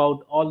aware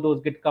about all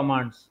those Git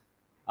commands,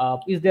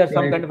 is there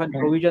some kind of a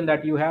provision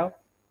that you have?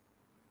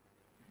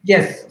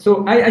 Yes,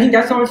 so I think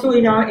that's also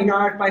in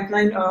our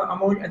pipeline,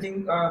 Amol. I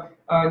think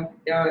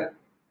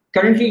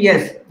currently,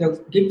 yes,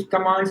 the Git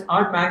commands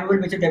are manual,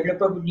 which a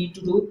developer would need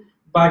to do,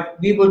 but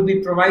we would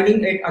be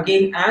providing it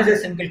again as a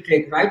single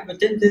click, right?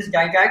 Within this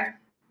didact,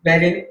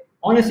 wherein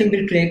on a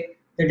single click,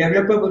 the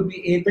developer would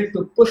be able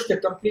to push the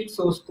complete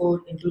source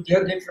code into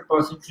their Git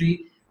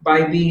repository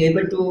by being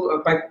able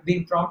to by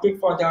being prompted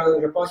for the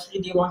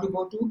repository they want to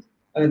go to,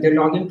 the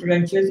login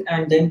credentials,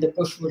 and then the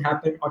push would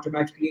happen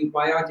automatically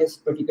via this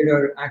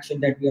particular action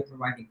that we are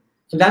providing.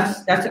 So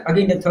that's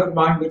again the third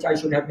one which I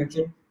should have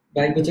mentioned,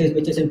 that which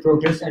is in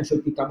progress and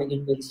should be coming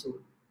in very soon.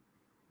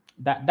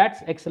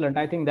 That's excellent.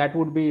 I think that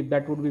would be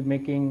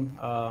making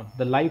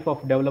the life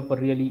of developer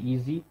really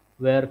easy,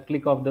 where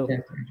Definitely.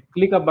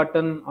 click a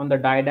button on the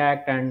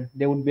didact and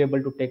they would be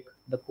able to take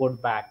the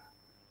code back.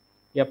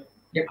 Yep.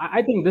 Yep.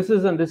 I think this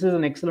is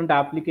an excellent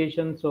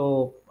application.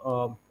 So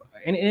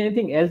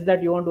anything else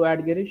that you want to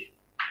add, Girish?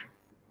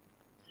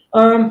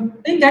 I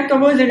think that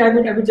covers it. I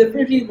would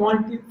definitely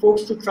want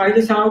folks to try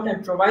this out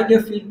and provide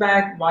their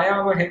feedback via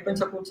our help and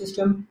support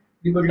system.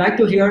 We would like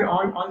to hear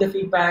on the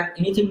feedback,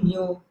 anything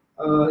new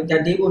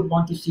that they would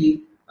want to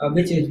see,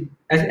 which is,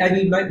 as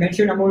we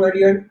mentioned Amol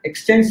earlier,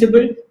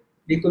 extensible.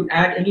 We could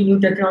add any new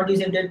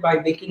technologies in it by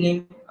baking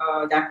in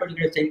that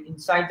particular thing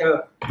inside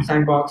the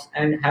sandbox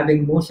and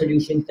having more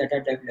solutions that are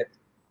developed.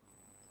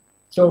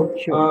 So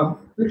Sure.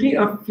 quickly,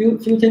 a few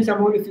things,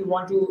 Amol, if you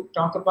want to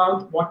talk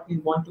about what we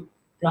want to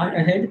plan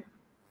ahead.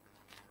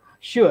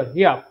 Sure.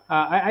 Yeah.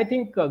 I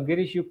think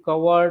Girish, you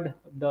covered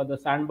the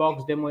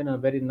sandbox demo in a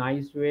very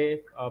nice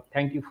way.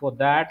 Thank you for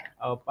that.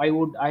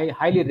 I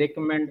highly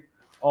recommend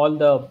all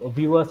the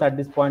viewers at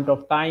this point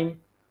of time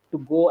to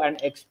go and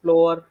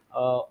explore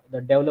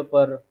the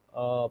developer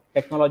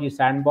technology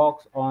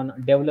sandbox on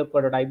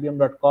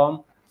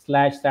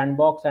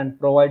developer.ibm.com/sandbox and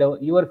provide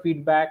your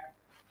feedback.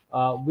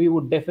 We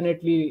would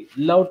definitely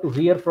love to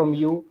hear from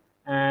you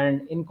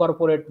and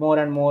incorporate more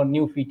and more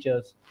new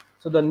features.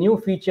 So the new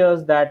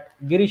features that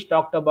Girish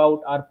talked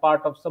about are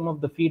part of some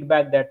of the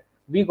feedback that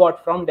we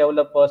got from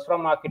developers,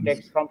 from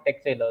architects, from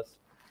tech sailors.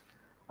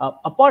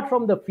 Apart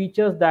from the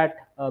features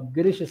that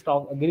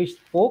Girish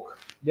spoke,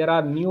 there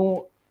are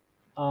new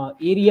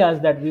areas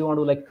that we want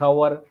to like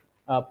cover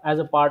as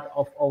a part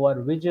of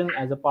our vision,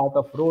 as a part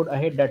of road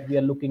ahead that we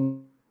are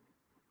looking at,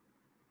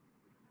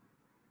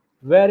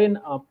 wherein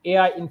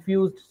AI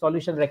infused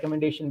solution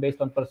recommendation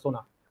based on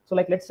persona. So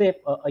like let's say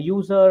a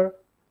user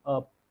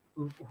uh,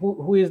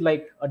 who is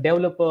like a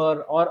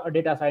developer or a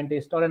data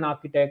scientist or an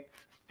architect,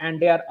 and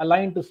they are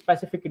aligned to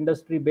specific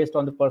industry based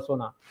on the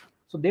persona.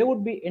 So they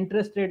would be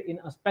interested in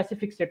a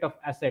specific set of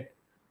asset.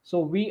 So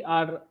we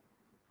are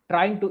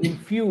trying to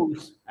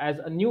infuse as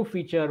a new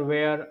feature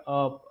where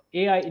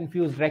AI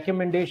infused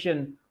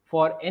recommendation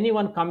for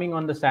anyone coming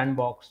on the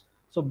sandbox.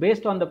 So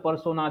based on the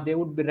persona, they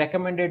would be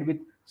recommended with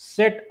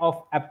set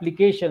of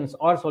applications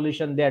or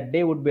solution that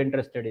they would be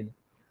interested in.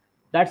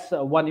 That's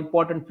one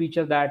important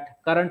feature that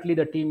currently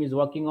the team is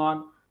working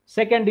on.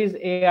 Second is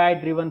AI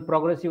driven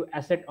progressive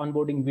asset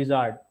onboarding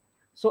wizard.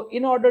 So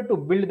in order to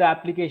build the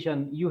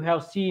application, you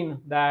have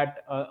seen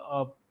that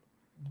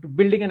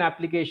building an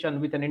application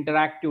with an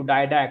interactive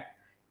didact,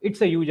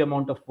 it's a huge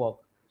amount of work.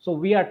 So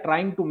we are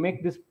trying to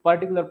make this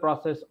particular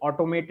process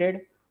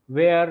automated,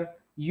 where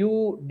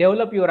you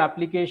develop your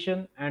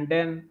application and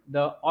then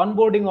the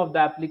onboarding of the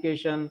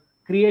application,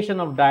 creation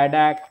of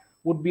didact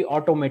would be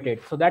automated.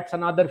 So that's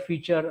another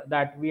feature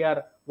that we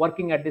are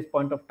working at this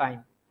point of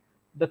time.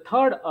 The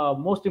third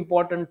most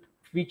important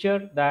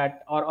feature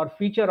that or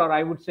feature, or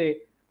I would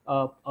say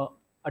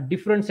a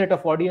different set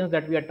of audience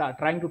that we are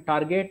trying to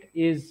target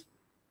is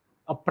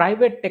a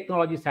private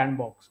technology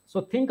sandbox.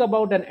 So think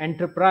about an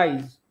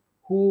enterprise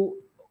who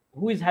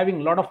who is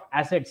having a lot of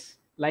assets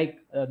like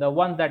the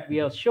one that we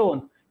have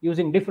shown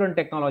using different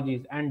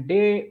technologies, and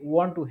they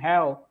want to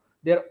have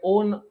their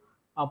own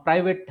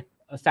private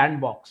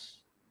sandbox.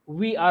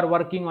 We are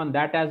working on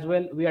that as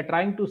well. We are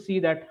trying to see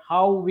that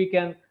how we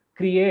can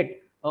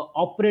create an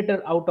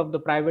operator out of the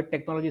private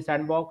technology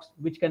sandbox,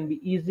 which can be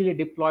easily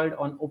deployed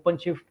on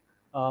OpenShift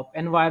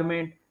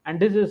environment. And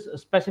this is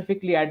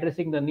specifically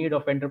addressing the need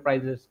of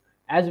enterprises.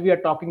 As we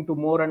are talking to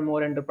more and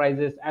more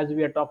enterprises, as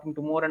we are talking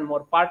to more and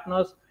more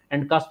partners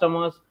and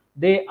customers,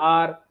 they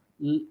are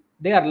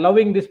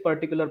loving this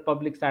particular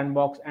public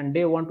sandbox, and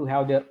they want to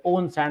have their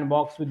own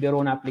sandbox with their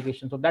own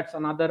application. So that's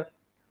another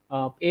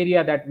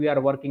area that we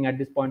are working at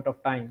this point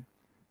of time.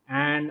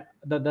 And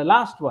the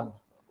last one,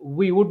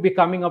 we would be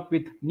coming up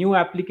with new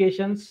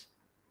applications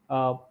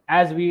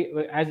as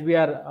we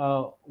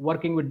are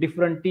working with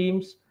different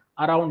teams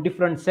around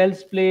different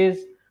sales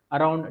plays,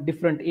 around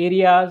different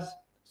areas.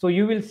 So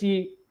you will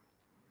see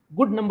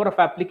good number of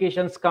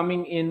applications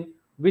coming in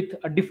with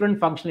a different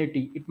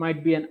functionality. It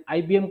might be an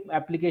IBM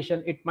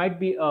application, it might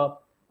be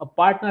a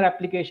partner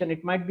application,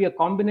 it might be a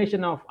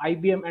combination of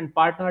IBM and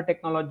partner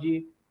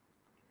technology.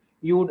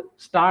 You would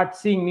start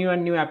seeing new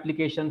and new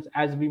applications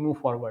as we move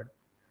forward.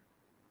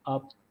 Uh,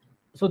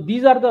 so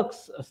these are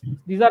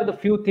the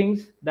few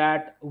things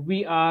that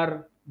we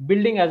are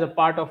building as a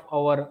part of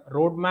our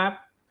roadmap.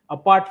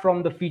 apart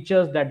from the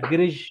features that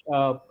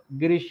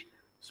Girish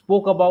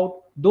spoke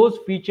about, those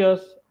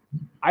features,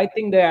 I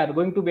think they are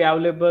going to be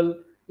available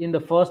in the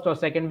first or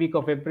second week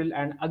of April.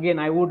 And again,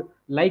 I would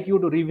like you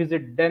to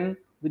revisit then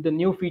with the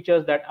new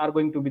features that are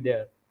going to be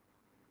there.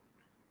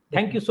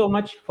 Thank you so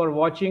much for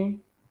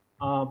watching.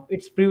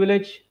 It's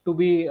privilege to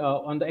be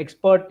on the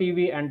Expert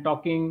TV and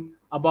talking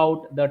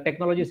about the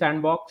technology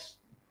sandbox.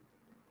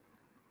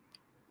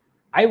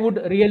 I would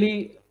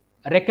really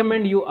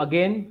recommend you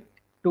again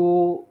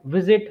to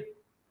visit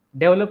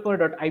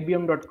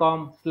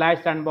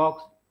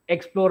developer.ibm.com/sandbox,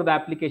 explore the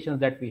applications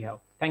that we have.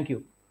 Thank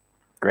you.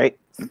 Great.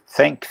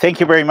 Thank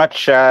you very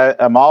much,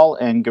 Amol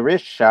and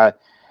Girish.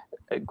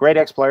 Great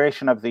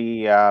exploration of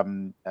the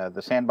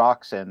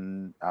sandbox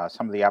and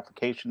some of the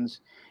applications.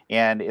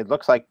 And it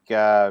looks like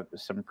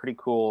some pretty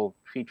cool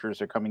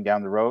features are coming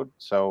down the road.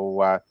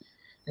 So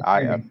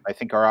I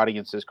think our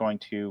audience is going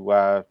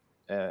to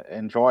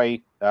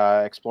enjoy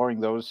exploring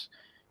those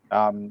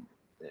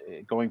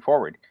going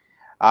forward.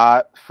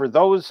 For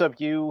those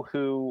of you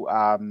who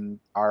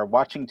are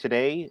watching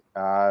today,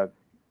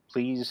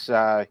 please,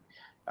 I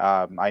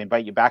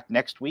invite you back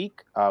next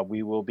week.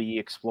 We will be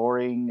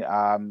exploring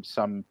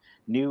some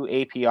new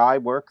API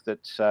work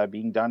that's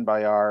being done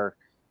by our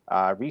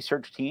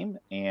research team,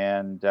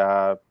 and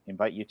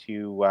invite you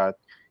to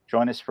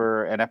join us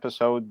for an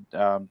episode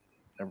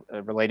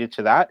related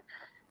to that.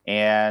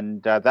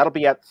 And that'll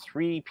be at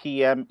 3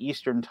 p.m.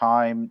 Eastern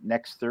Time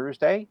next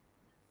Thursday.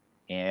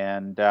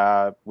 And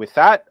with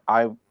that,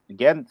 I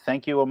again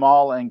thank you,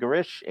 Amol and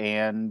Girish,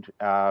 and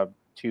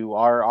to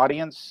our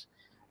audience,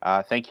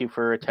 thank you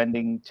for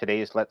attending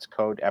today's Let's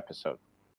Code episode.